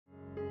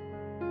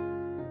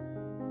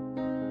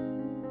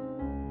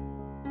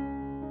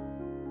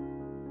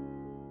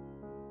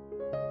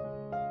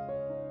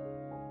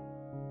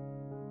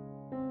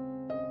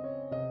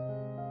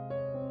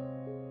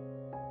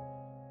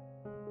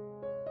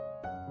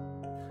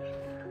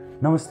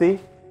नमस्ते।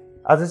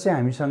 आज चाहिँ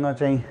हामीसँग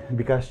चाहिँ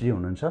विकासजी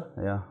हुनुहुन्छ।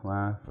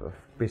 उहाँ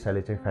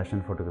पेसाले चाहिँ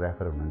फ्यासन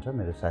फोटोग्राफर हुनुहुन्छ,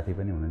 मेरो साथी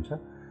पनि हुनुहुन्छ।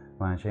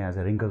 उहाँ चाहिँ आज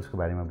रिङ्कल्सको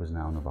बारेमा बुझ्न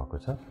आउनुभएको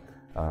छ।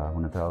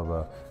 हुन त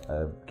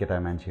अब केटा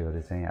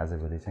मान्छेहरू चाहिँ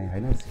आजभोलि चाहिँ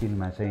होइन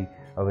स्किनमा चाहिँ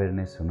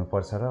अवेरनेस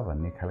हुनुपर्छ र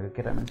भन्ने खालको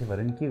केटा मान्छे भएर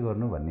नि के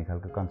गर्नु भन्ने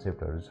खालको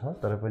कन्सेप्टहरू छ।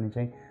 तर पनि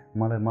चाहिँ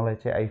मलाई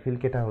चाहिँ आई फिल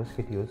केटा होस्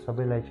केटी होस्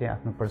सबैलाई चाहिँ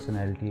आफ्नो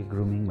पर्सनालिटी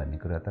ग्रुमिङ भन्ने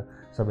कुरा त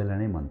सबैलाई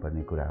नै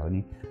मनपर्ने कुरा हो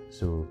नि।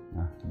 So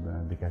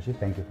Vikasji,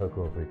 thank you for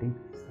कोअपरेटिङ।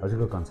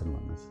 हजुरको कन्सर्न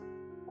भन्नुहोस्।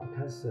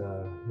 खास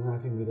म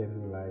आफै मिडिया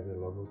फिल्म लागेको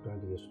लगभग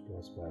 20 इयर्स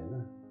प्लस भयो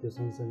होइन। त्यो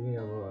सँगसँगै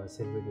अब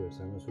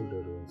सेलिब्रिटीहरूसँग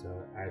सुटहरू हुन्छ,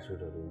 एड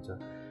सुटहरू हुन्छ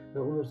र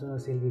उनीहरूसँग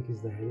सेल्फी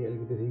खिच्दाखेरि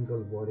अलिकति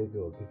रिङ्कल बढेको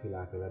हो कि फिल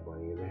आफैलाई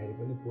भनिहेर्दाखेरि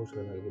पनि पोस्ट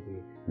गर्न अलिकति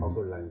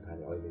अकवर्ड लाग्न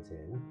थाल्यो अहिले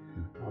चाहिँ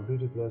होइन।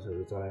 ब्युटी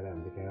प्लसहरू चलाएर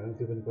हामीले क्यामेरा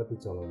त्यो पनि कति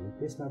चलाउने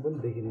त्यसमा पनि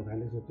देखिन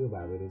थाल्यो। सो त्यो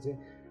भावेर चाहिँ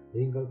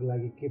रिङ्कलको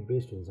लागि के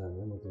बेस्ट हुन्छ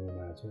भनेर म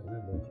तिमीमा आएको छु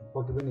होइन।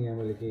 पक्कै पनि यहाँ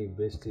मैले केही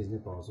बेस्ट चिज नै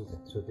पाउँछु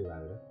सो त्यो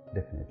भावेर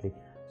डेफिनेटली।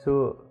 सो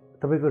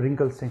तपाईँको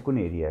रिङ्कल्स चाहिँ कुन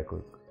एरियाको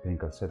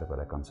रिङ्कल्स चाहिँ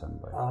तपाईँलाई कन्सर्न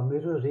भयो?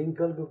 मेरो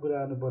रिङ्कलको कुरा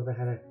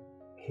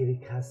गर्नुपर्दाखेरि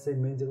खास चाहिँ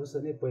मेन चाहिँ कस्तो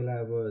नि, पहिला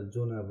अब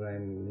जोन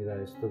अब्रायन निरा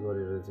यस्तो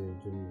गरेर चाहिँ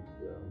जुन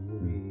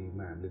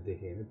मुभीमा हामीले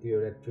देखेँ होइन, त्यो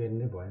एउटा ट्रेन्ड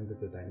नै भयो नि त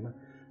त्यो टाइममा।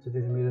 सो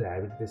त्यसमा मेरो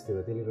ह्याबिट त्यस्तै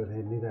भयो, त्यसले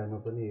गर्दाखेरि निरामा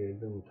पनि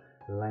एकदम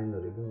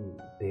लाइनहरू एकदम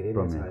धेरै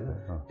नै छ होइन।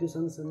 त्यो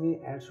सँगसँगै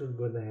एड सुट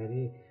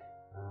गर्दाखेरि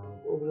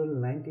ओभरअल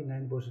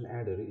 99%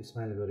 एडहरू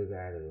स्माइल गरेको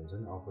एडहरू हुन्छ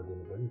नि, अफर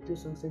दिनुपर्ने। त्यो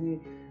सँगसँगै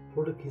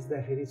फोटो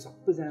खिच्दाखेरि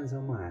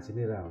सबैजनासँग म हाँसी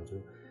नै रहेको हुन्छु।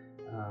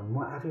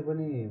 म आफै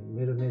पनि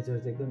मेरो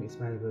नेचर चाहिँ एकदम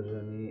स्माइल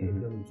गरिरहने,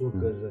 एकदम जोक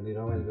गरिरहने,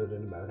 रमाइलो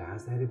गरिरहने भएर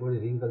हाँस्दाखेरि बढी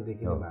रिङ्कल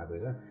देखिने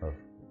भएर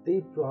त्यही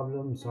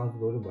प्रब्लम सल्भ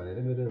गरौँ भनेर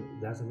मेरो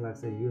जहाँसम्म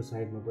लाग्छ यो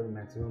साइडमा पनि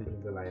म्याक्सिमम्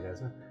रिङ्कल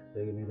आइरहेछ र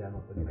यो निधारमा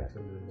पनि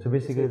म्याक्सिमम्। सो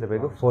बेसिकली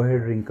तपाईँको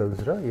फोरहेड रिङ्कल्स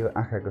र यो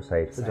आँखाको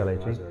साइडको जसलाई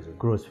चाहिँ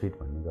क्रोज फिट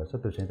भन्ने गर्छ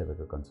त्यो चाहिँ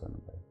तपाईँको कन्सर्न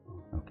भयो।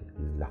 ओके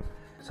ल,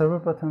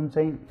 सर्वप्रथम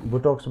चाहिँ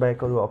बोटक्स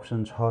बाहेक अरू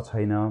अप्सन छ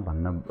छैन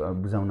भन्न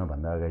बुझाउन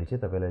भन्दा अगाडि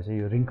चाहिँ तपाईँलाई चाहिँ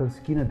यो रिङ्कल्स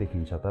किन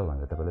देखिन्छ त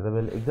भनेर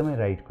तपाईँले एकदमै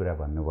राइट कुरा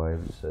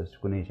भन्नुभयो।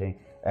 कुनै चाहिँ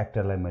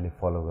एक्टरलाई मैले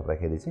फलो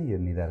गर्दाखेरि चाहिँ यो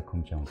निधार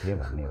खुम्च्याउँथेँ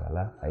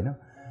भन्नेवाला होइन।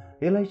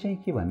 यसलाई चाहिँ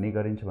के भन्ने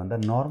गरिन्छ भन्दा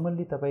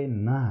नर्मल्ली तपाईँ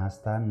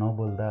नहाँस्दा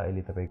नबोल्दा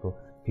अहिले तपाईँको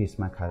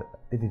फेसमा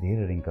त्यति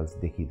धेरै रिङ्कल्स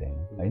देखिँदैन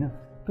होइन।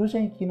 त्यो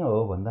चाहिँ किन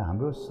हो भन्दा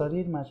हाम्रो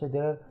शरीरमा चाहिँ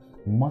there our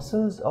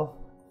muscles of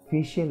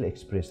facial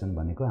expression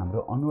भनेको हाम्रो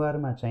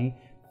अनुहारमा चाहिँ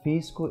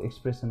फेसको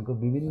एक्सप्रेसनको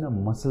विभिन्न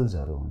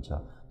मसल्सहरू हुन्छ।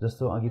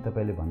 जस्तो अघि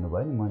तपाईँले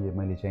भन्नुभयो नि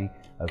मैले चाहिँ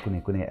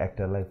कुनै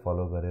एक्टरलाई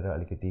फलो गरेर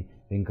अलिकति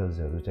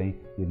रिङ्कल्सहरू चाहिँ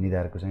यो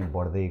निधारको चाहिँ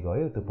बढ्दै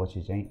गयो त्यो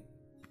पछि चाहिँ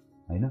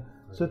होइन।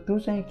 सो त्यो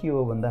चाहिँ के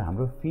हो भन्दा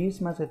हाम्रो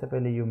फेसमा चाहिँ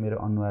तपाईँले यो मेरो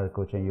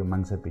अनुहारको चाहिँ यो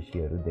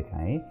मांसपेशीहरू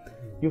देखाएँ,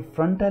 यो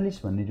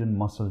फ्रन्टालिस भन्ने जुन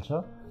मसल छ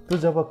त्यो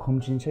जब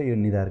खुम्चिन्छ यो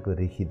निधारको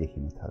रेखी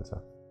देखिन थाल्छ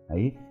है।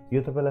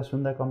 यो तपाईँलाई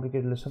सुन्दा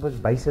कम्प्लिकेटेड, सपोज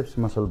बाइसेप्स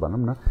मसल भनौँ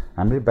न,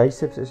 हामीले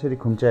बाइसेप्स यसरी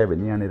खुम्च्यायो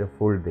भने यहाँनिर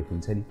फोल्ड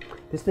देखिन्छ नि,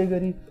 त्यस्तै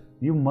गरी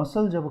यो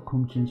मसल जब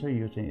खुम्चिन्छ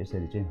यो चाहिँ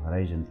यसरी चाहिँ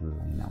हराइजन्टल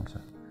लाइन आउँछ।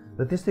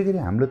 र त्यस्तै गरी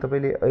हाम्रो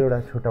तपाईँले एउटा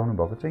छुटाउनु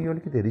भएको छ यो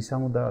अलिकति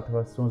रिसाउँदा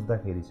अथवा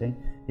सोच्दाखेरि चाहिँ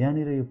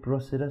यहाँनिर यो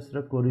प्रोसेरस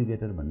र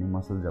कोरिगेटर भन्ने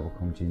मसल जब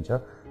खुम्चिन्छ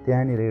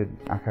त्यहाँनिर यो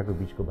आँखाको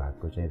बिचको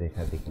भागको चाहिँ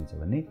रेखा देखिन्छ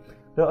भन्ने।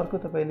 र अर्को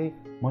तपाईँले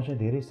म चाहिँ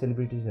धेरै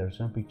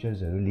सेलिब्रिटिजहरूसँग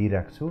पिक्चर्सहरू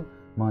लिइरहेको छु,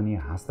 म अनि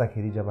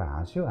हाँस्दाखेरि जब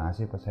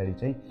हाँसे पछाडि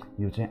चाहिँ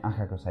यो चाहिँ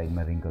आँखाको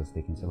साइडमा रिङ्कल्स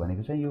देखिन्छ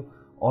भनेको चाहिँ यो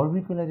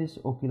अर्बिकुलरिस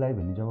ओकुलाई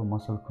भन्ने जब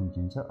मसल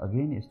खुम्चिन्छ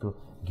अगेन यस्तो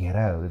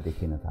घेराहरू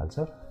देखिन थाल्छ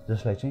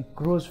जसलाई चाहिँ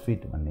क्रोज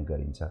फिट भन्ने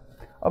गरिन्छ।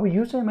 अब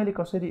यो चाहिँ मैले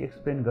कसरी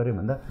एक्सप्लेन गरेँ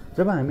भन्दा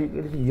जब हामी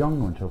अलिकति यङ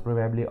हुन्छौँ,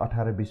 प्रोबेबली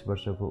 18-20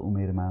 वर्षको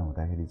उमेरमा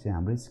हुँदाखेरि चाहिँ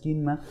हाम्रो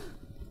स्किनमा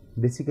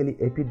बेसिकली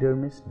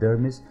एपिडर्मिस,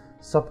 डर्मिस,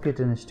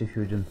 सबक्युटेनियस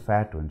टिस्यु जुन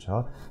फ्याट हुन्छ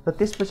र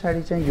त्यस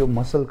पछाडि चाहिँ यो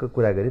मसलको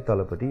कुरा गरी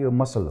तलपट्टि यो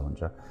मसल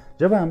हुन्छ।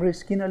 जब हाम्रो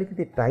स्किन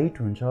अलिकति टाइट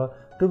हुन्छ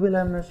त्यो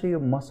बेलामा चाहिँ यो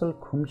मसल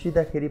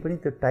खुम्चिँदाखेरि पनि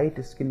त्यो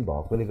टाइट स्किन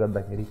भएकोले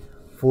गर्दाखेरि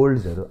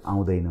फोल्ड्सहरू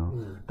आउँदैन।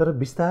 तर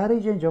बिस्तारै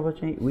चाहिँ जब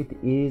चाहिँ विथ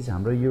एज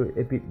हाम्रो यो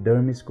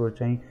एपिडर्मिसको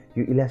चाहिँ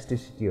यो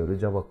इलास्टिसिटीहरू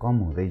जब कम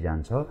हुँदै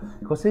जान्छ,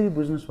 कसरी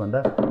बुझ्नुहोस् भन्दा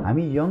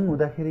हामी यङ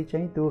हुँदाखेरि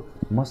चाहिँ त्यो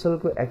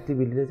मसलको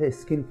एक्टिभिटीले चाहिँ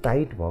स्किन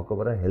टाइट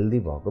भएकोबाट हेल्दी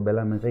भएको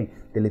बेलामा चाहिँ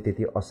त्यसले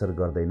त्यति असर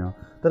गर्दैन।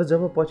 तर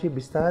जब पछि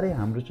बिस्तारै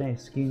हाम्रो चाहिँ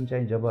स्किन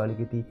चाहिँ जब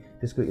अलिकति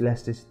त्यसको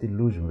इलास्टिसिटी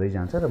लुज हुँदै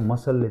जान्छ र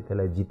मसलले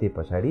त्यसलाई जिते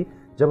पछाडि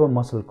जब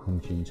मसल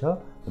खुम्चिन्छ,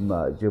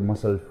 जो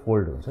मसल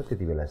फोल्ड हुन्छ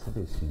त्यति बेला चाहिँ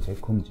त्यो स्किन चाहिँ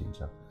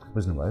खुम्चिन्छ।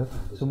 बुझ्नुभयो?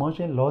 सो म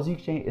चाहिँ लजिक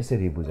चाहिँ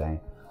यसरी बुझाएँ।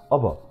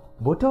 अब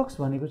बोटक्स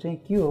भनेको चाहिँ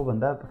के हो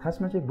भन्दा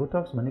खासमा चाहिँ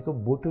बोटक्स भनेको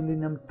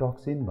बोटुलिनम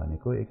टक्सिन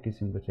भनेको एक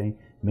किसिमको चाहिँ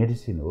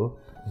मेडिसिन हो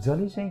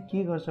जसले चाहिँ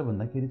के गर्छ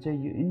भन्दाखेरि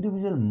चाहिँ यो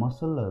इन्डिभिजुअल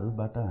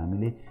मसलहरूबाट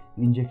हामीले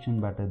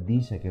इन्जेक्सनबाट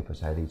दिइसके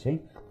पछाडि चाहिँ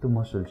त्यो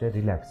मसल चाहिँ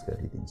रिल्याक्स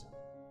गरिदिन्छ।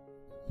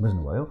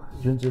 बुझ्नुभयो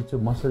जुन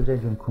चाहिँ मसल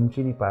चाहिँ जुन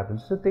खुम्चिने पार्ट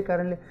हुन्छ सो त्यही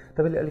कारणले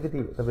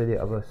तपाईँले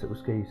अब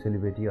उसकै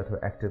सेलिब्रिटी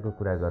अथवा एक्टरको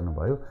कुरा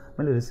गर्नुभयो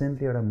मैले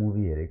रिसेन्टली एउटा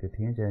मुभी हेरेको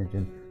थिएँ चाहिँ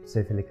जुन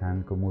सैफ अली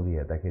खानको मुभी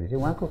हेर्दाखेरि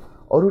चाहिँ उहाँको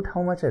अरू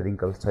ठाउँमा चाहिँ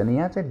रिङ्कल्स छैन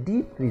यहाँ चाहिँ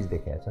डिप क्रिज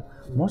देखाएको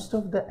छ मोस्ट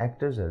अफ द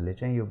एक्टर्सहरूले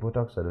चाहिँ यो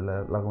बोटक्सहरू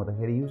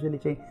लगाउँदाखेरि युजली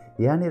चाहिँ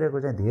यहाँनिरको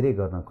चाहिँ धेरै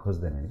गर्न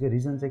खोज्दैनन् कि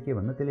रिजन चाहिँ के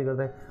भन्दा त्यसले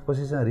गर्दा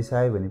कसैसँग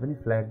रिसायो भने पनि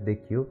फ्ल्याट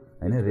देखियो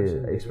होइन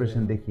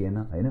एक्सप्रेसन देखिएन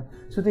होइन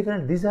सो त्यही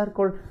कारण these are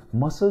called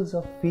muscles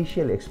of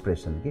facial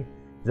expression कि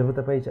जब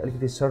तपाईँ चाहिँ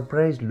अलिकति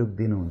सरप्राइज लुक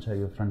दिनुहुन्छ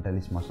यो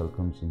फ्रन्टालिस मसल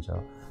खुम्चिन्छ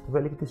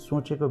तपाईँ अलिकति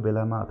सोचेको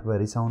बेलामा अथवा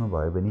रिसाउनु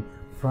भयो भने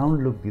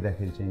फ्राउन्ड लुक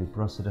दिँदाखेरि चाहिँ यो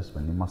प्रोसेरस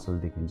भन्ने मसल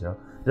देखिन्छ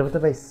जब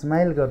तपाईँ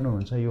स्माइल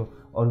गर्नुहुन्छ यो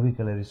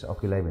अर्बिकुलरिस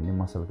अक्युलाई भन्ने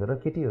मसलको र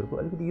केटीहरूको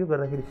अलिकति यो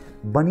गर्दाखेरि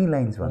बनी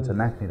लाइन्स भन्छ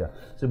नाकनिर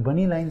सो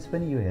बनी लाइन्स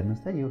पनि यो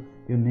हेर्नुहोस् त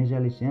यो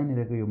नेजालिस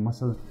यहाँनिरको यो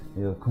मसल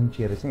यो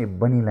खुम्चिएर चाहिँ यो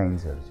बनी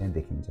लाइन्सहरू चाहिँ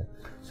देखिन्छ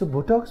सो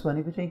बोटक्स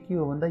भनेको चाहिँ के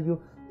हो भन्दा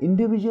यो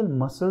इन्डिभिजुअल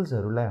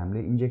मसल्सहरूलाई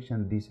हामीले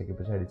इन्जेक्सन दिइसके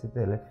पछाडि चाहिँ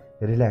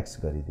त्यसलाई रिल्याक्स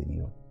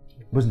गरिदिने हो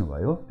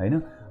बुझ्नुभयो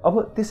होइन अब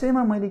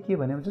त्यसैमा मैले के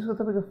भने जस्तो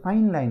तपाईँको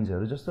फाइन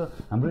लाइन्सहरू जस्तो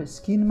हाम्रो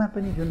स्किनमा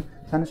पनि जुन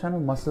सानो सानो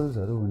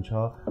मसल्सहरू हुन्छ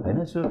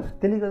होइन सो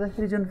त्यसले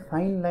गर्दाखेरि जुन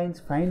फाइन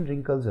लाइन्स फाइन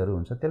रिङ्कल्सहरू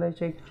हुन्छ त्यसलाई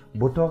चाहिँ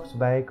बोटक्स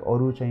बाहेक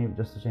अरू चाहिँ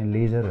जस्तो चाहिँ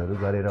लेजरहरू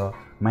गरेर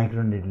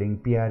माइक्रोनिडलिङ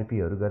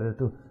पिआरपीहरू गरेर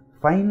त्यो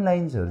फाइन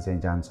लाइन्सहरू चाहिँ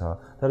जान्छ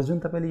तर जुन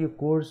तपाईँले यो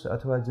कोर्स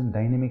अथवा जुन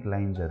डाइनेमिक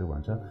लाइन्सहरू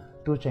भन्छ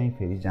त्यो चाहिँ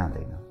फेरि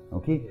जाँदैन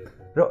ओके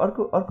र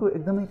अर्को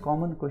एकदमै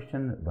कमन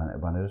क्वेसन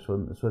भनेर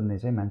सोध्ने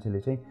चाहिँ मान्छेले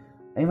चाहिँ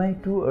am I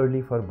to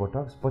early for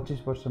Botox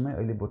 25 वर्षमै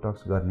अहिले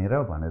बोटक्स गर्ने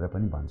र भनेर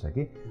पनि भन्छ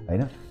कि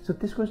होइन सो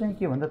त्यसको चाहिँ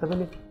के भन्दा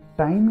तपाईँले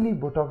टाइमली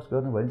बोटक्स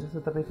गर्नुभयो भने जस्तो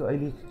तपाईँको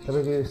अहिले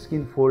तपाईँको यो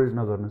स्किन फोल्ड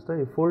नगर्नुहोस् त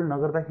यो फोल्ड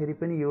नगर्दाखेरि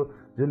पनि यो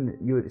जुन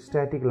यो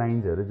स्ट्याटिक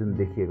लाइन्सहरू जुन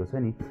देखिएको छ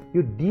नि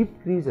यो डिप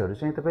क्रिजहरू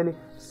चाहिँ तपाईँले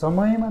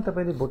समयमा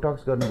तपाईँले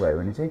बोटक्स गर्नुभयो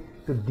भने चाहिँ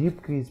त्यो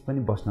डिप क्रिज पनि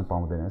बस्न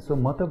पाउँदैन सो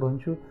म त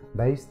भन्छु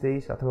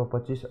 22-23 अथवा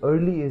 25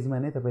 अर्ली एजमा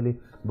नै तपाईँले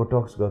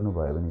बोटक्स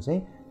गर्नुभयो भने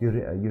चाहिँ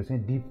यो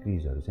चाहिँ डिप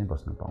क्रिजहरू चाहिँ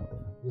बस्न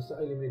पाउँदैन जस्तो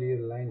अहिले मेरो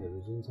यो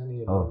लाइनहरू जुन छ नि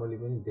यो नर्मली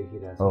पनि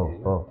देखिरहेको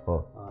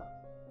छ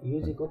यो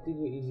चाहिँ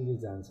कतिको इजिली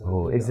जान्छ हो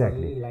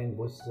एक्ज्याक्टली लाइन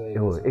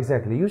बसिरहेको हो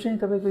एक्ज्याक्टली यो चाहिँ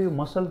तपाईँको यो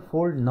मसल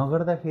फोल्ड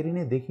नगर्दाखेरि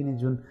नै देखिने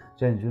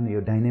जुन यो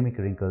डाइनेमिक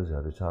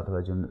रिङ्कल्सहरू छ अथवा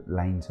जुन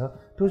लाइन छ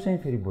त्यो चाहिँ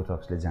फेरि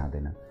बोटक्सले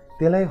जाँदैन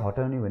त्यसलाई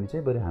हटाउने भने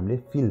चाहिँ बरु हामीले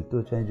फिल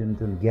त्यो चाहिँ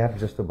जुन ग्याप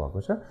जस्तो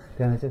भएको छ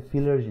त्यहाँ चाहिँ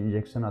फिलर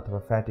इन्जेक्सन अथवा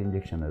फ्याट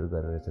इन्जेक्सनहरू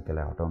गरेर चाहिँ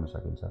त्यसलाई हटाउन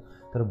सकिन्छ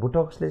तर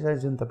बोटक्सले चाहिँ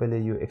जुन तपाईँले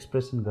यो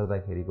एक्सप्रेसन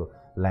गर्दाखेरिको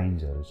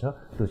लाइन्सहरू छ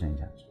त्यो चाहिँ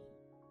जान्छ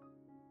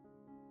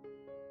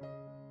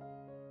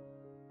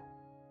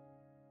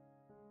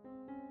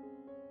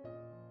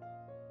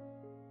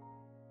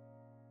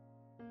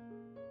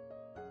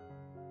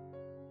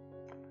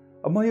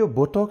अब म यो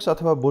बोटक्स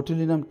अथवा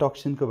बोटुलिनम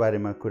टक्सिनको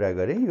बारेमा कुरा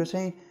गरेँ यो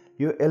चाहिँ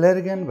यो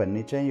एलर्गन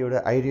भन्ने चाहिँ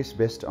एउटा आइरिस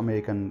बेस्ड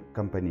अमेरिकन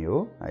कम्पनी हो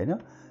होइन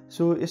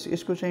सो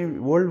यसको चाहिँ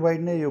वर्ल्ड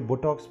वाइड नै यो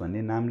बोटक्स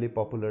भन्ने नामले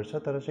पपुलर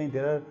छ तर चाहिँ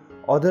there are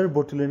other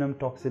botulinum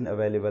toxin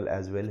available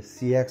as well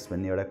सिएक्स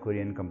भन्ने एउटा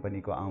कोरियन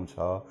कम्पनीको आउँछ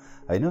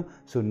होइन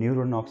सो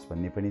न्युरोनक्स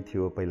भन्ने पनि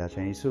थियो पहिला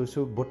चाहिँ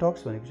सो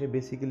बोटक्स भनेको चाहिँ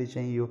बेसिकली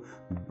चाहिँ यो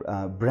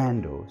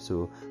ब्रान्ड हो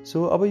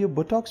सो अब यो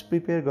बोटक्स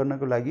प्रिपेयर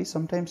गर्नको लागि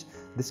sometimes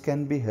this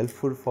can be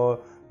helpful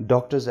for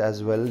doctors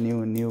as well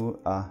new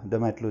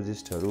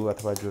डर्मेटोलोजिस्टहरू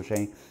अथवा जो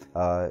चाहिँ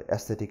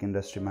एस्थेटिक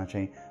इन्डस्ट्रीमा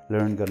चाहिँ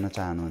लर्न गर्न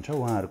चाहनुहुन्छ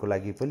उहाँहरूको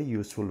लागि पनि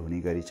युजफुल हुने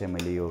गरी चाहिँ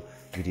मैले यो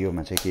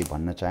भिडियोमा चाहिँ केही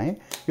भन्न चाहेँ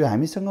यो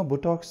हामीसँग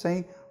बोटक्स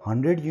चाहिँ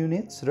 100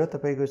 युनिट्स र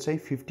तपाईँको चाहिँ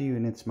 50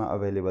 युनिट्समा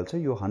अभाइलेबल छ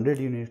यो 100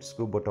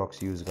 युनिट्सको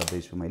बोटक्स युज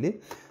गर्दैछु मैले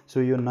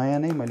सो यो नयाँ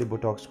नै मैले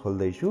बोटक्स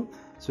खोल्दैछु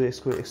सो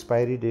यसको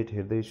एक्सपायरी डेट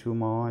हेर्दैछु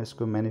म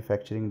यसको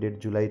म्यानुफ्याक्चरिङ डेट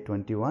जुलाई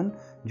 21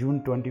 जुन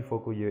 24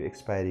 को यो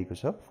एक्सपायरीको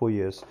छ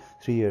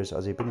 3 इयर्स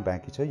अझै पनि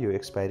बाँकी छ यो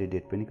एक्सपायरी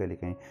डेट पनि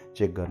कहिलेकाहीँ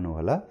चेक गर्नु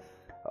होला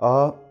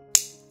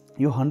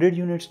यो 100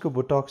 युनिट्सको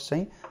बोटक्स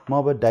चाहिँ म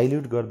अब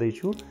डाइल्युट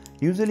गर्दैछु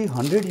युजली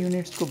 100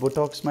 युनिट्सको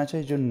बोटक्समा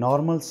चाहिँ जुन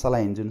नर्मल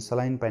सलाइन जुन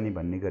सलाइन पानी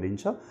भन्ने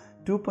गरिन्छ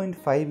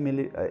 2.5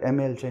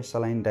 ml चाहिँ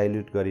सलाइन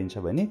डाइल्युट गरिन्छ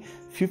भने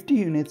 50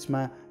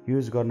 युनिट्समा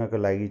युज गर्नको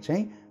लागि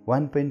चाहिँ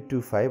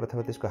 1.25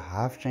 अथवा त्यसको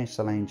हाफ चाहिँ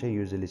सलाइन चाहिँ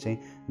युजली चाहिँ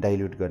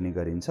डाइल्युट गर्ने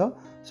गरिन्छ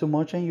सो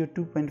म चाहिँ यो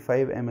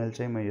 2.5 ml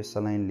चाहिँ म यो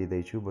सलाइन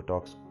लिँदैछु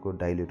बोटक्सको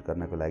डाइल्युट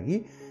गर्नको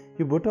लागि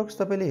यो बोटक्स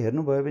तपाईँले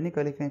हेर्नुभयो भने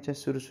कहिलेकाहीँ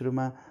चाहिँ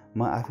सुरुमा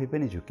म आफै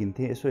पनि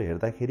झुकिन्थेँ यसो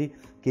हेर्दाखेरि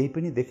केही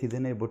पनि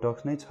देखिँदैन यो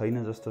बोटक्स नै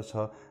छैन जस्तो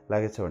छ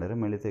लागेछ भनेर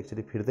मैले त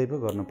एक्चुअली फिर्दै पो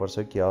गर्नुपर्छ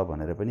क्या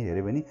भनेर पनि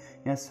हेरेँ भने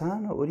यहाँ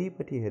सानो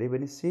वरिपट्टि हेऱ्यो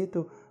भने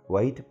सेतो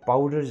व्हाइट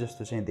पाउडर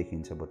जस्तो चाहिँ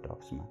देखिन्छ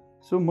बोटक्समा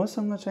सो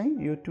मसँग चाहिँ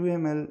यो 3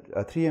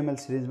 ml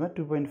सिरिजमा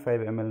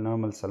 2.5 ml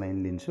नर्मल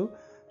सलाइन लिन्छु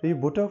र यो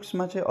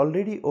बोटक्समा चाहिँ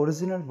अलरेडी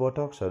ओरिजिनल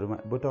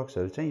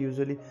बोटक्सहरू चाहिँ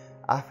युजली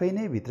आफै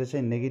नै भित्र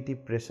चाहिँ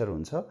नेगेटिभ प्रेसर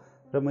हुन्छ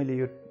र मैले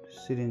यो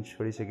सिरिन्ज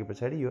छोडिसके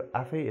पछाडि यो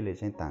आफै यसले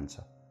चाहिँ तान्छ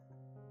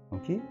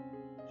ओके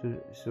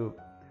सो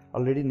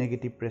अलरेडी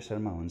नेगेटिभ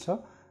प्रेसरमा हुन्छ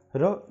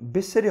र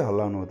बेसरी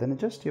हल्लाउनु हुँदैन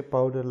जस्ट यो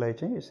पाउडरलाई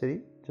चाहिँ यसरी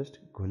जस्ट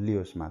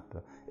घोलियोस्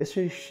मात्र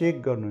यसरी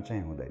सेक गर्नु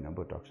चाहिँ हुँदैन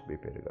बोटक्स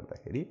प्रिपेयर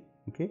गर्दाखेरि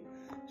ओके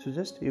सो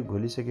जस्ट यो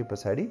घोलिसके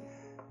पछाडि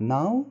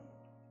नाउ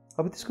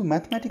अब त्यसको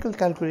म्याथमेटिकल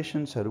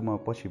क्यालकुलेसन्सहरू म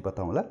पछि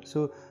बताउँला।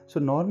 सो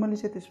नर्मली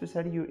चाहिँ त्यस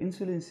पछाडि यो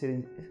इन्सुलिन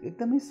सिरिन्ज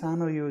एकदमै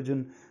सानो यो जुन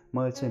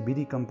म चाहिँ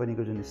बिडी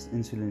कम्पनीको जुन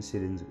इन्सुलिन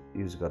सिरिन्ज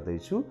युज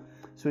गर्दैछु।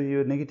 सो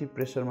यो नेगेटिभ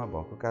प्रेसरमा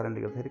भएको कारणले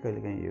गर्दाखेरि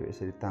कहिलेकाहीँ यो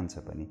यसरी तान्छ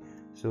पनि।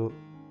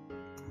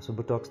 सो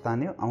बोटक्स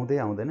तान्यो आउँदै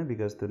आउँदैन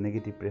बिकज त्यो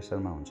नेगेटिभ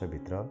प्रेसरमा हुन्छ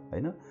भित्र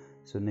होइन।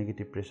 सो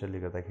नेगेटिभ प्रेसरले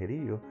गर्दाखेरि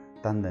यो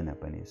तान्दैन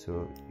पनि। सो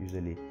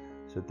युजली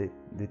त्यही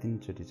 2-3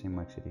 चोटि चाहिँ म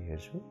एकचोटि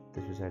हेर्छु।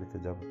 त्यस पछाडि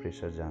त जब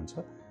प्रेसर जान्छ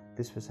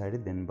त्यस पछाडि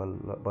देन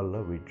बल्ल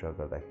विथड्र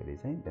गर्दाखेरि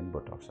चाहिँ देन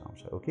बोटक्स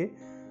आउँछ। ओके,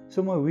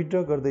 सो म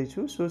विथड्र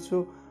गर्दैछु। सो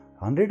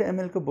 100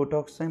 ml को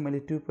बोटक्स चाहिँ मैले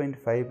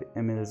 2.5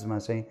 ml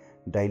चाहिँ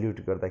डाइल्युट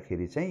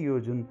गर्दाखेरि चाहिँ यो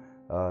जुन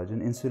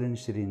इन्सुलिन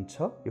सिरिन्ज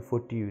छ यो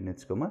 40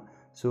 युनिट्सकोमा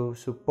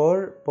सो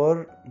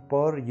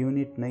पर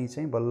युनिट नै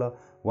चाहिँ बल्ल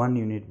 1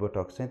 युनिट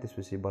बोटक्स चाहिँ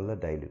त्यसपछि बल्ल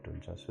डाइल्युट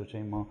हुन्छ। सो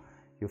चाहिँ म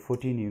यो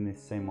 14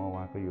 युनिट्स चाहिँ म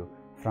उहाँको यो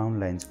फ्राउन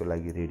लाइन्सको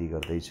लागि रेडी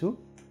गर्दैछु।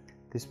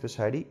 त्यस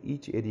पछाडि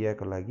इच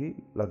एरियाको लागि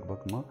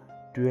लगभग म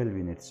 12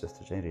 युनिट्स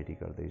जस्तो चाहिँ रेडी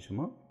गर्दैछु।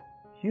 म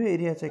यो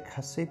एरिया चाहिँ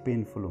खासै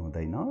पेनफुल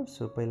हुँदैन।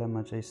 सो पहिला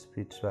म चाहिँ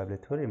स्पिड स्वाबले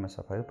थोरै म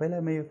सफा गरेँ। पहिला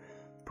म यो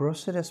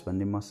प्रोसेरस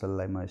भन्ने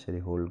मसललाई म यसरी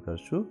होल्ड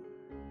गर्छु।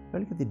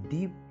 अलिकति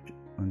डिप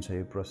हुन्छ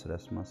यो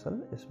प्रोसेरस मसल।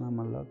 यसमा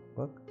म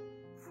लगभग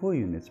 4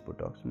 युनिट्स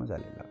बोटक्स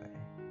मजाले लगाएँ।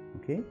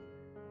 ओके,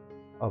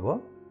 अब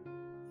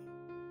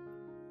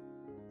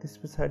त्यस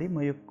पछाडि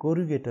म यो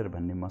कोरुगेटर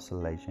भन्ने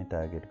मसललाई चाहिँ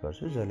टार्गेट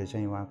गर्छु जसले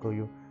चाहिँ उहाँको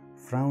यो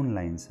फ्राउन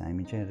लाइन्स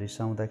हामी चाहिँ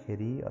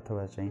रिसाउँदाखेरि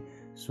अथवा चाहिँ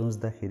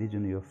सोच्दाखेरि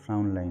जुन यो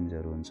फ्राउन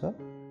लाइन्सहरू हुन्छ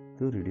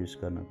त्यो रिड्युस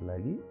गर्नको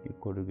लागि यो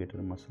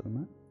कोरुगेटर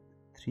मसलमा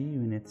 3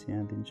 युनिट्स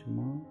यहाँ दिन्छु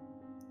म।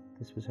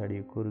 त्यस पछाडि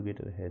यो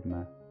कोरुगेटर हेडमा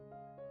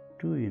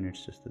 2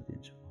 युनिट्स जस्तो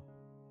दिन्छु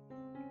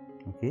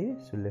म। ओके,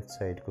 सो लेफ्ट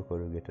साइडको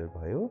कोरुगेटर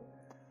भयो।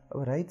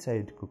 अब राइट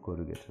साइडको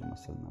कोरुगेटर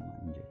मसलमा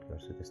म इन्जेक्ट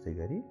गर्छु त्यस्तै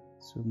गरी।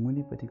 सो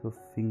मुनिपट्टिको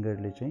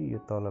फिङ्गरले चाहिँ यो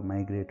तल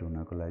माइग्रेट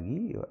हुनको लागि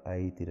यो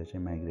आईतिर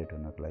चाहिँ माइग्रेट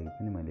हुनको लागि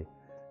पनि मैले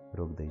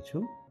रोक्दैछु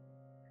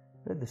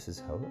र this is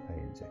how I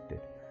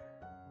injected.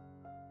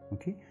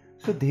 Okay,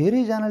 so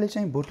धेरैजनाले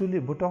चाहिँ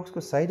बोटक्सको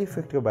साइड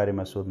इफेक्टको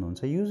बारेमा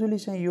सोध्नुहुन्छ। युजली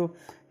चाहिँ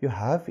यो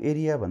हाफ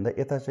एरियाभन्दा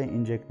यता चाहिँ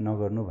इन्जेक्ट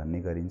नगर्नु भन्ने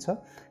गरिन्छ।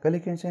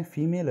 कहिलेकाहीँ चाहिँ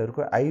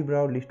फिमेलहरूको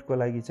आइब्राउ लिफ्टको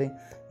लागि चाहिँ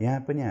यहाँ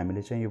पनि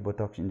हामीले चाहिँ यो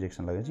बोटक्स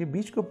इन्जेक्सन लगाइन्छ। यो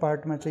बिचको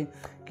पार्टमा चाहिँ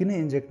किन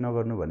इन्जेक्ट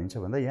नगर्नु भनिन्छ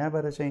भन्दा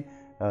यहाँबाट चाहिँ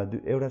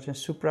एउटा चाहिँ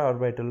सुप्रा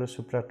अर्बाइटल र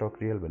सुप्रा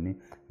टोक्रियल भन्ने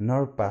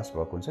नर्भ पास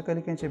भएको हुन्छ।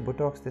 कहिलेकाहीँ चाहिँ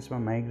बोटक्स त्यसमा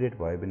माइग्रेट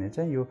भयो भने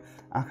चाहिँ यो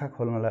आँखा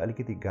खोल्नलाई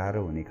अलिकति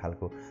गाह्रो हुने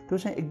खालको त्यो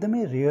चाहिँ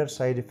एकदमै रेयर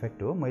साइड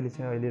इफेक्ट हो। मैले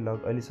चाहिँ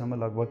अहिलेसम्म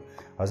लगभग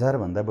 1000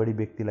 भन्दा बढी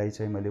व्यक्तिलाई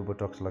चाहिँ मैले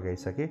बोटक्स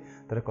लगाइसकेँ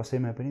तर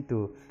कसैमा पनि त्यो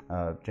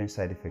चाहिँ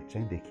साइड इफेक्ट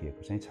चाहिँ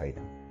देखिएको चाहिँ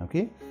छैन।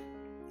 ओके,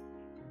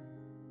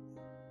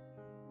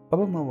 अब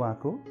म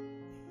उहाँको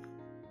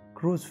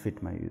क्रोज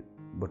फिटमा यो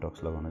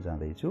बोटक्स लगाउन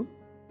जाँदैछु।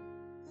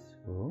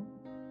 सो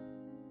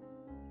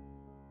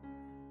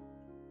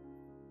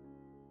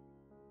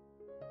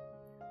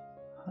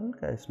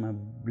हल्का यसमा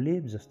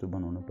ब्लेड जस्तो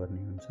बनाउनु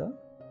पर्ने हुन्छ।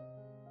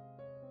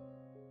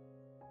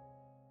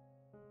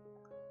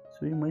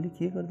 सो यो मैले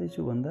के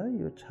गर्दैछु भन्दा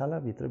यो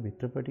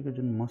भित्रपट्टिको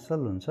जुन मसल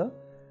हुन्छ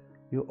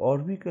यो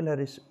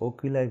अर्बिकुलरिस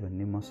ओक्युलाई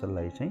भन्ने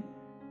मसललाई चाहिँ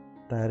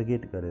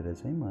टार्गेट गरेर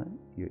चाहिँ म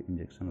यो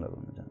इन्जेक्सन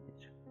लगाउन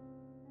जाँदैछु।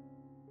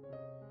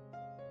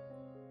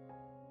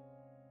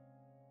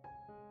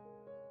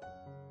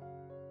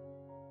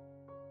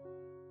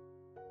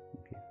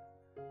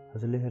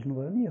 हजुरले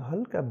हेर्नुभयो नि यो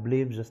हल्का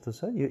ब्लेब जस्तो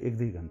छ। यो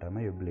 1-2 घन्टामा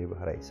यो ब्लेब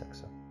हराइसक्छ।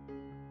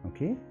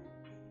 ओके,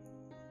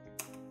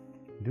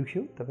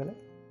 दुख्यो तपाईँलाई?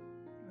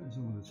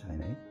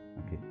 छैन है।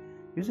 ओके,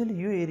 युजली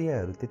यो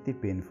एरियाहरू त्यति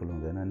पेनफुल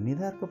हुँदैन।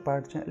 निधारको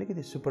पार्ट चाहिँ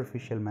अलिकति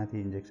सुपरफिसियल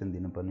माथि इन्जेक्सन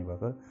दिनुपर्ने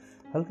भएको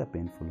हल्का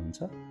पेनफुल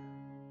हुन्छ।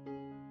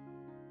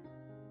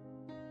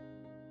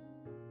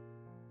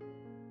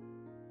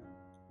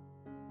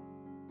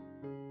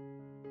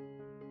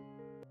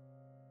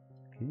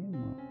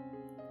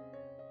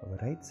 अब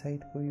राइट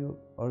साइडको यो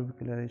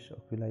अर्बिकुलरिस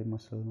ओक्युलाई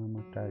मसलमा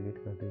म टार्गेट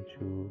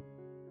गर्दैछु।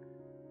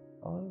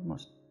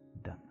 Almost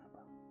done.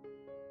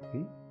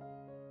 ओके,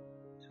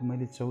 सो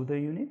मैले 14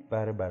 युनिट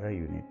 12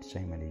 युनिट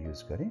चाहिँ मैले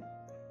युज गरेँ।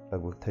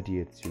 लगभग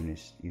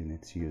 38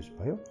 युनिट्स युज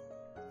भयो।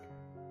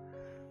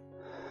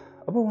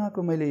 अब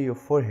उहाँको मैले यो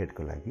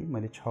फोरहेडको लागि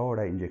मैले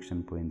 6वटा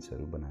इन्जेक्सन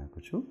पोइन्ट्सहरू बनाएको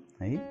छु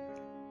है।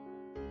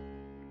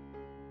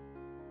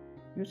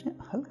 यो चाहिँ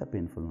हल्का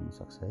पेनफुल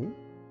हुनसक्छ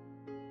है।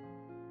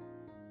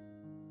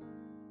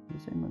 यो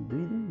चाहिँ म 2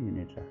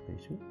 युनिट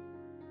राख्दैछु।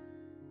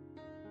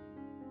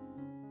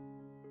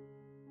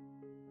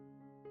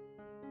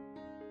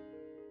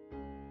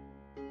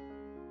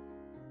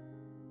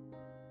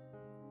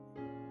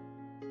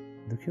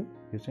 दुख्यो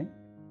यो चाहिँ?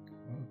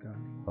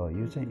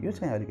 यो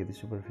चाहिँ अलिकति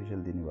सुपरफिसियल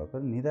दिनुभएको।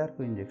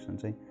 निधारको इन्जेक्सन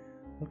चाहिँ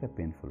हल्का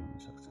पेनफुल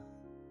हुनसक्छ।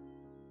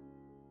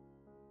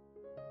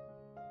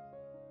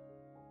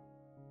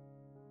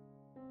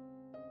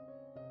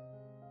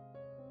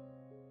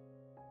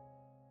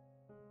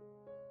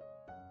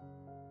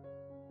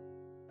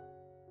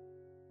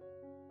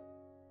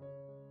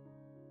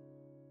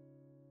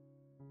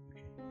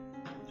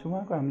 सो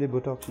उहाँको हामीले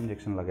बोटक्स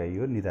इन्जेक्सन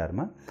लगाइयो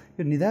निधारमा।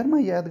 यो निधारमा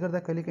याद गर्दा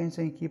कहिलेकाहीँ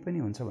चाहिँ के पनि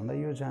हुन्छ भन्दा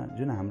यो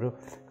जुन हाम्रो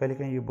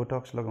कहिलेकाहीँ यो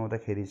बोटक्स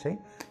लगाउँदाखेरि चाहिँ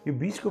यो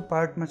बिचको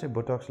पार्टमा चाहिँ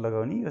बोटक्स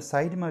लगाउने, यो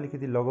साइडमा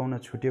अलिकति लगाउन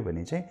छुट्यो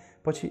भने चाहिँ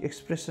पछि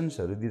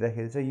एक्सप्रेसन्सहरू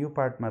दिँदाखेरि चाहिँ यो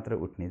पार्ट मात्र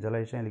उठ्ने,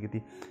 जसलाई चाहिँ अलिकति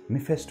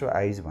मिफेस्टो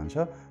आइज भन्छ,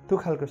 त्यो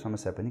खालको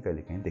समस्या पनि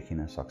कहिलेकाहीँ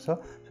देखिन सक्छ।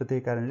 सो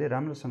त्यही कारणले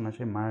राम्रोसँग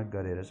चाहिँ मार्क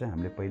गरेर चाहिँ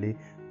हामीले पहिल्यै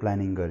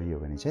प्लानिङ गरियो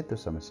भने चाहिँ त्यो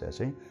समस्या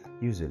चाहिँ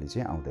युजुअली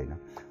चाहिँ आउँदैन।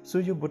 सो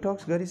यो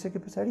बोटक्स गरिसके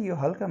पछाडि यो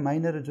हल्का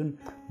माइनर जुन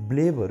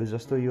ब्लेबहरू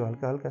जस्तो यो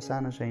हल्का हल्का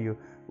सानो चाहिँ यो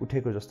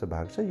उठेको जस्तो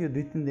भाग छ, यो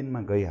 2-3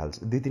 दिनमा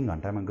गइहाल्छ, 2-3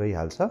 घन्टामा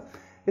गइहाल्छ।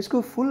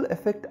 यसको फुल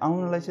इफेक्ट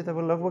आउनलाई चाहिँ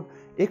तपाईँ लगभग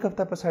 1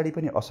 हप्ता पछाडि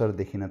पनि असर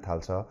देखिन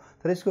थाल्छ,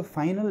 तर यसको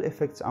फाइनल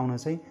इफेक्ट्स आउन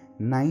चाहिँ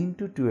 9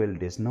 to 12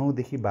 डेज, 9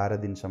 देखि 12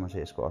 दिनसम्म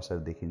चाहिँ यसको असर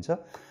देखिन्छ।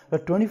 र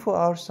 24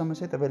 आवर्ससम्म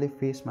चाहिँ तपाईँले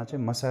फेसमा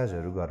चाहिँ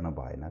मसाजहरू गर्न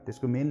भएन।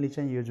 त्यसको मेनली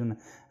चाहिँ यो जुन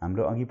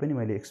हाम्रो अघि पनि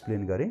मैले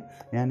एक्सप्लेन गरेँ,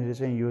 यहाँनिर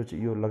चाहिँ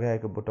यो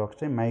लगाएको बोटक्स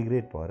चाहिँ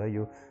माइग्रेट भएर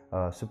यो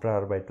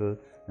सुप्राअर्बिटल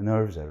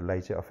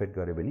नर्भ्सहरूलाई चाहिँ अफेक्ट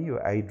गर्यो भने यो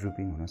आई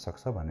ड्रुपिङ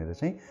हुनसक्छ भनेर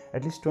चाहिँ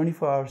एटलिस्ट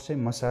 24 आवर्स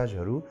चाहिँ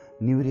मसाजहरू,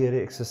 निहुरिएर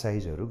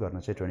एक्सर्साइजहरू गर्न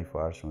चाहिँ 24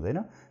 आवर्स हुँदैन,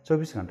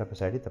 24 घन्टा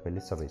पछाडि तपाईँले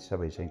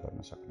सबै चाहिँ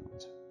गर्न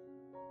सक्नुहुन्छ।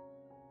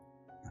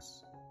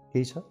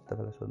 केही छ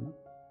तपाईँलाई सोध्नु?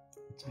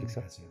 ठिक छ।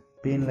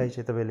 पेनलाई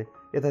चाहिँ तपाईँले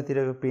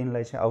यतातिरको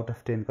पेनलाई चाहिँ आउट अफ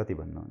 10 कति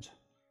भन्नुहुन्छ?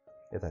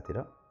 यतातिर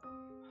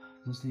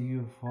जस्तै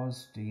यो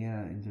फर्स्ट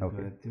यहाँ इन्जेक्ट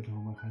गरेर त्यो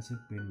ठाउँमा खासै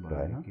पेन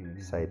भएन,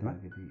 किनभने साइडमा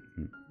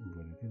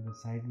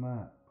साइडमा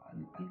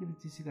अलिकति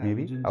चिसिरहेको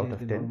मेबी जुन आउट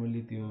अफ 10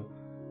 नर्मली त्यो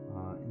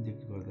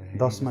इन्जेक्ट गर्दाखेरि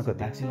 10 मा कति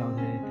भ्याक्सिन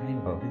लाउँदाखेरि टाइम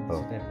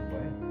त्यस्तो टाइपको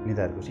भयो।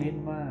 निधारको 10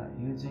 मा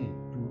यो चाहिँ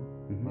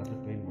 2 मात्र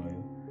पेन भयो,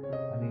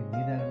 अनि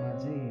निधारमा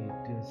चाहिँ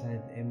त्यो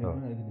सायद एमए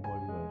पनि अलिकति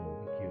बढी भएर हो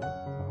कि के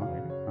हो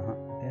होइन,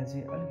 त्यहाँ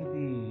चाहिँ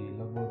अलिकति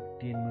लगभग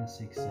 10 मा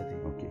 6 जति।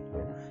 ओके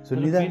होइन, सो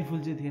निधार पेनफुल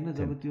चाहिँ थिएन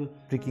जब त्यो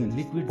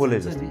लिक्विड पोले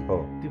छ जस्तो नि, हो,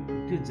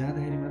 त्यो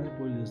जाँदाखेरि मात्र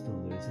पोले जस्तो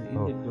हुँदो रहेछ,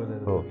 इन्जेक्ट गर्दा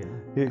त भएन।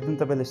 यो एकदम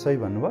तपाईँले सही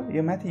भन्नुभयो।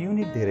 यो माथि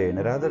युनिट धेरै होइन,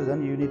 रादर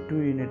झन् युनिट 2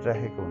 युनिट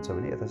राखेको हुन्छ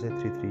भने यता चाहिँ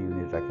 3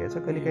 युनिट राखेको छ।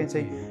 कहिलेकाहीँ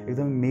चाहिँ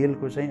एकदम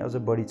मेलको चाहिँ अझ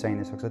बढी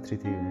चाहिन सक्छ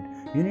 3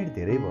 युनिट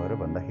धेरै भएर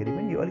भन्दाखेरि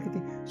पनि यो अलिकति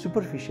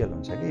सुपरफिसियल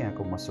हुन्छ कि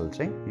यहाँको मसल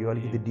चाहिँ यो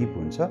अलिकति डिप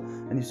हुन्छ,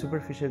 अनि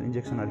सुपरफिसियल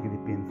इन्जेक्सन अलिकति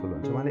पेनफुल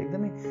हुन्छ। उहाँले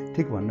एकदमै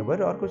ठिक भन्नुभयो।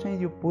 र अर्को चाहिँ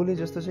यो पोले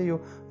जस्तो चाहिँ यो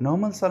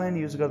नर्मल सलाइन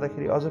युज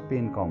गर्दाखेरि अझ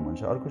पेन कम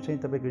हुन्छ। अर्को चाहिँ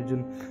तपाईँको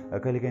जुन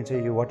कहिलेकाहीँ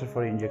चाहिँ यो वाटर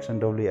फर इन्जेक्सन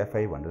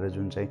WFI भनेर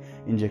जुन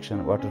चाहिँ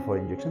इन्जेक्सन वाटर फर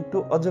इन्जेक्सन, त्यो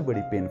अझ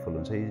बढी पेनफुल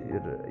हुन्छ।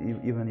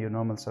 इभन यो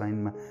नर्मल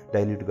सलाइनमा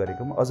डाइल्युट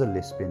गरेकोमा अझ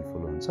लेस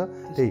पेनफुल हुन्छ।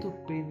 त्यही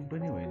पेन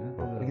पनि होइन,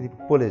 अलिकति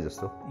पोले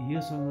जस्तो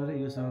योसँग र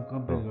योसँग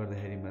कम्पेयर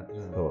गर्दाखेरि मात्र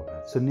हो।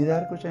 सो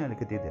निधारको चाहिँ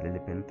अलिकति धेरैले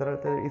पेन, तर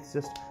इट्स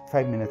जस्ट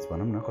 5 मिनट्स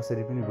भनौँ न।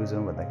 कसरी पनि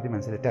बुझौँ भन्दाखेरि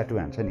मान्छेले ट्याटु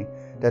हान्छ नि,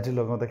 ट्याटु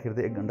लगाउँदाखेरि त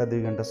 1 घन्टा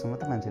 2 घन्टासम्म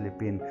त मान्छेले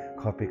पेन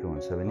खपेको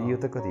हुन्छ भने यो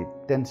त कति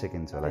 10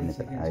 सेकेन्ड्स होला नि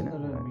त होइन।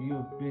 यो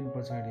पेन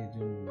पछाडि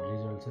जुन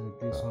रिजल्ट छ नि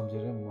त्यो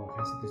सम्झेर म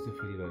खासै त्यस्तो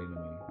फिल गरिनँ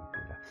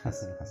मैले।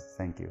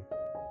 Thank you.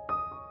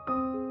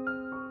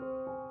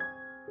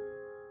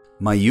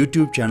 My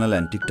YouTube channel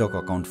and TikTok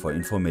account for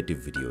informative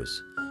videos.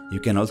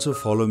 You can also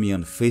follow me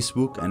on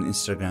Facebook and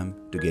Instagram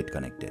to get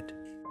connected.